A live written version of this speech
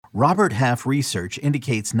Robert Half research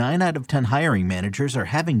indicates 9 out of 10 hiring managers are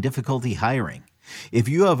having difficulty hiring. If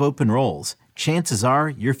you have open roles, chances are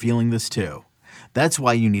you're feeling this too. That's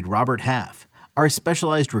why you need Robert Half. Our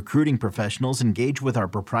specialized recruiting professionals engage with our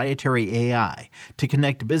proprietary AI to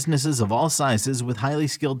connect businesses of all sizes with highly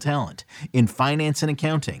skilled talent in finance and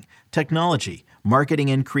accounting, technology, marketing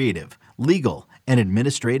and creative, legal, and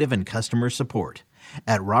administrative and customer support.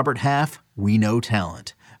 At Robert Half, we know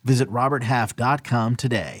talent. Visit roberthalf.com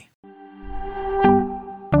today.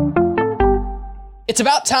 It's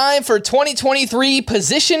about time for 2023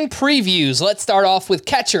 position previews. Let's start off with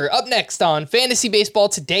catcher up next on Fantasy Baseball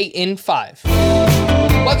Today in 5.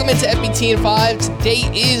 Welcome into FBT in 5. Today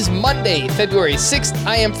is Monday, February 6th.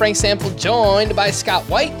 I am Frank Sample, joined by Scott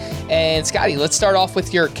White. And Scotty, let's start off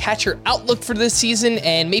with your catcher outlook for this season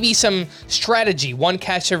and maybe some strategy, one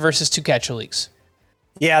catcher versus two catcher leagues.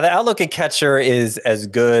 Yeah, the outlook at catcher is as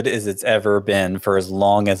good as it's ever been for as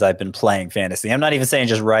long as I've been playing fantasy. I'm not even saying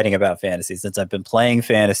just writing about fantasy. Since I've been playing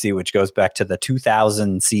fantasy, which goes back to the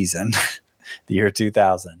 2000 season, the year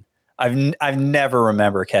 2000, I've never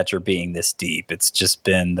remember catcher being this deep. It's just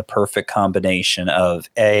been the perfect combination of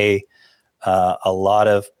a lot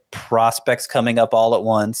of prospects coming up all at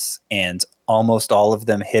once and almost all of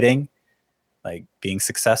them hitting, like being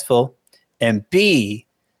successful, and B,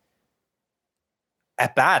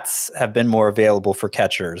 at-bats have been more available for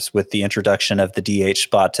catchers with the introduction of the DH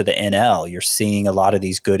spot to the NL. You're seeing a lot of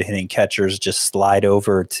these good hitting catchers just slide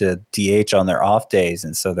over to DH on their off days.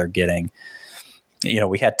 And so they're getting,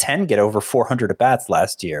 we had 10 get over 400 at-bats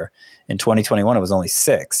last year. In 2021, it was only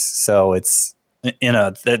 6. So it's,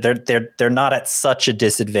 they're not at such a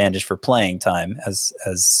disadvantage for playing time as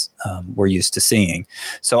we're used to seeing.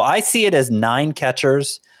 So I see it as 9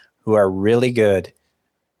 catchers who are really good.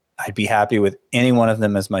 I'd be happy with any one of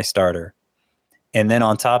them as my starter. And then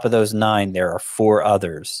on top of those 9, there are 4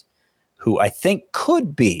 others who I think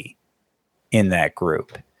could be in that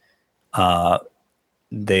group.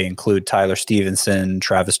 They include Tyler Stevenson,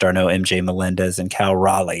 Travis d'Arnaud, MJ Melendez, and Cal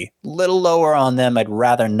Raleigh. Little lower on them. I'd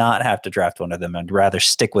rather not have to draft one of them. I'd rather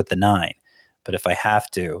stick with the 9. But if I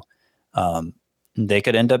have to, they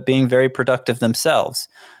could end up being very productive themselves.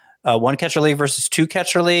 One catcher league versus two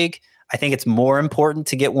catcher league. I think it's more important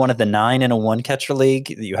to get one of the 9 in a one catcher league.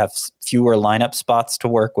 You have fewer lineup spots to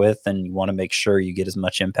work with, and you want to make sure you get as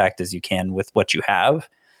much impact as you can with what you have.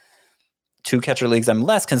 Two catcher leagues, I'm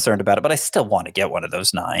less concerned about it, but I still want to get one of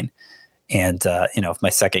those 9. And, if my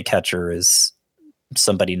second catcher is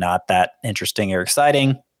somebody not that interesting or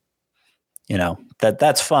exciting,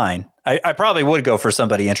 that's fine. I probably would go for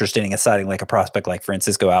somebody interesting and exciting, like a prospect like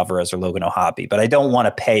Francisco Alvarez or Logan O'Hoppe, but I don't want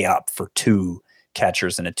to pay up for 2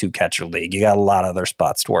 catchers in a 2-catcher league. You got a lot of other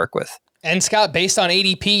spots to work with. And Scott, based on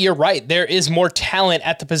ADP, you're right. There is more talent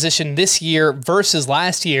at the position this year versus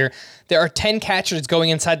last year. There are 10 catchers going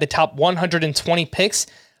inside the top 120 picks.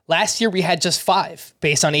 Last year, we had just 5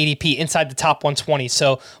 based on ADP inside the top 120.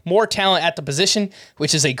 So more talent at the position,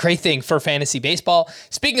 which is a great thing for fantasy baseball.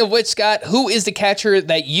 Speaking of which, Scott, who is the catcher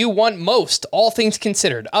that you want most, all things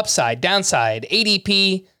considered? Upside, downside,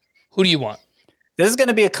 ADP, who do you want? This is going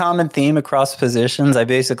to be a common theme across positions. I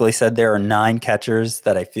basically said there are 9 catchers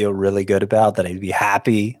that I feel really good about, that I'd be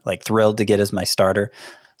happy, thrilled to get as my starter.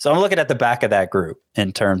 So I'm looking at the back of that group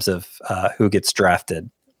in terms of who gets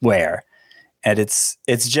drafted where. And it's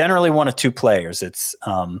generally one of 2 players. It's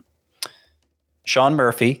Sean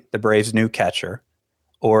Murphy, the Braves' new catcher,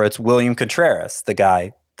 or it's William Contreras, the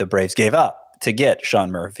guy the Braves gave up to get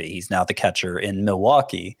Sean Murphy. He's now the catcher in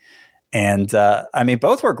Milwaukee. And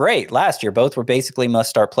both were great last year. Both were basically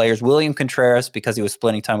must-start players. William Contreras, because he was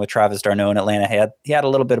splitting time with Travis d'Arnaud in Atlanta, he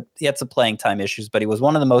had some playing time issues, but he was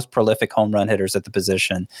one of the most prolific home run hitters at the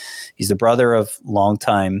position. He's the brother of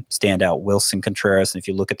longtime standout Wilson Contreras, and if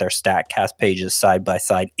you look at their StatCast pages side by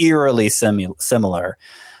side, eerily similar.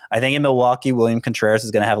 I think in Milwaukee, William Contreras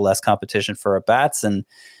is going to have less competition for at-bats and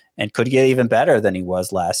could get even better than he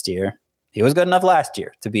was last year. He was good enough last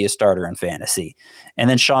year to be a starter in fantasy. And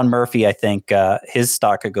then Sean Murphy, I think his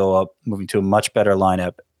stock could go up, moving to a much better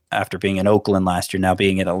lineup after being in Oakland last year, now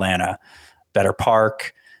being in Atlanta. Better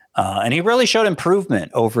park. And he really showed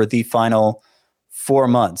improvement over the final 4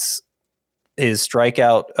 months. His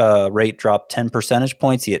strikeout rate dropped 10 percentage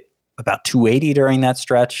points. He hit about 280 during that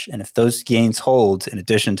stretch. And if those gains hold, in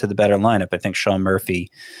addition to the better lineup, I think Sean Murphy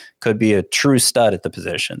could be a true stud at the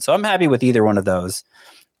position. So I'm happy with either one of those.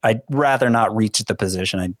 I'd rather not reach at the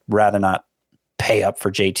position. I'd rather not pay up for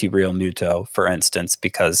JT Realmuto, for instance,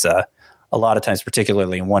 because a lot of times,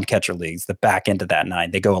 particularly in one catcher leagues, the back end of that 9,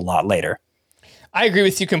 they go a lot later. I agree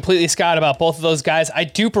with you completely, Scott, about both of those guys. I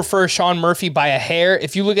do prefer Sean Murphy by a hair.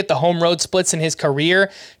 If you look at the home road splits in his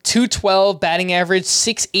career, 212 batting average,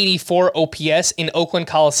 684 OPS in Oakland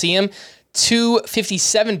Coliseum,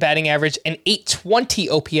 257 batting average, and 820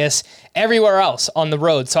 OPS everywhere else on the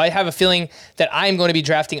road. So I have a feeling that I'm going to be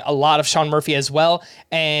drafting a lot of Sean Murphy as well.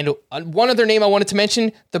 And one other name I wanted to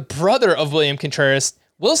mention, the brother of William Contreras,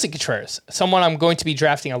 Wilson Contreras, someone I'm going to be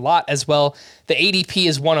drafting a lot as well. The ADP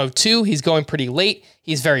is 102. He's going pretty late.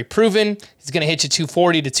 He's very proven. He's going to hit you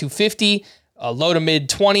 240 to 250, low to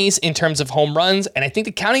mid 20s in terms of home runs. And I think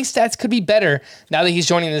the counting stats could be better now that he's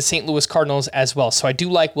joining the St. Louis Cardinals as well. So I do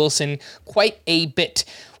like Wilson quite a bit.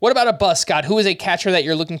 What about a bust, Scott? Who is a catcher that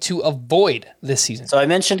you're looking to avoid this season? So I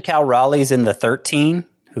mentioned Cal Raleigh's in the 13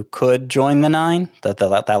 who could join the 9,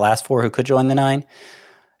 that last 4 who could join the 9.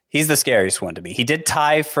 He's the scariest one to me. He did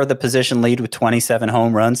tie for the position lead with 27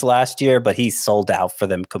 home runs last year, but he sold out for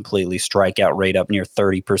them completely. Strikeout rate up near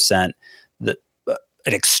 30%. An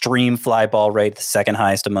extreme fly ball rate, the second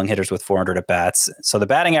highest among hitters with 400 at-bats. So the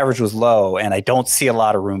batting average was low, and I don't see a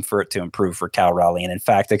lot of room for it to improve for Cal Raleigh. And in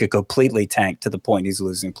fact, it could completely tank to the point he's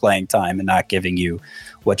losing playing time and not giving you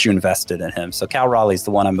what you invested in him. So Cal Raleigh's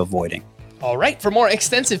the one I'm avoiding. All right, for more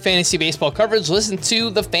extensive fantasy baseball coverage, listen to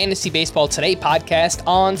the Fantasy Baseball Today podcast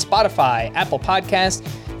on Spotify, Apple Podcasts,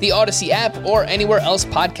 the Odyssey app, or anywhere else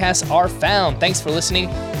podcasts are found. Thanks for listening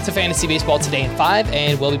to Fantasy Baseball Today in 5,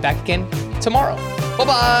 and we'll be back again tomorrow.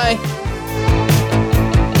 Bye-bye.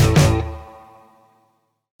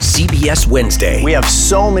 CBS Wednesday. We have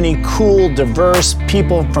so many cool, diverse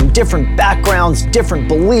people from different backgrounds, different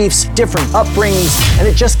beliefs, different upbringings, and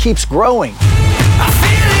it just keeps growing.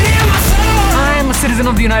 I'm a citizen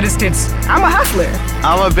of the United States. I'm a hustler.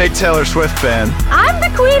 I'm a big Taylor Swift fan. I'm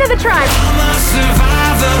the queen of the tribe.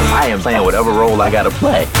 I am playing whatever role I gotta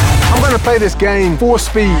play. I'm gonna play this game full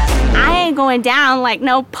speed. I ain't going down like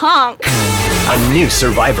no punk. A new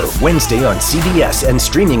Survivor Wednesday on CBS and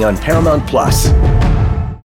streaming on Paramount Plus.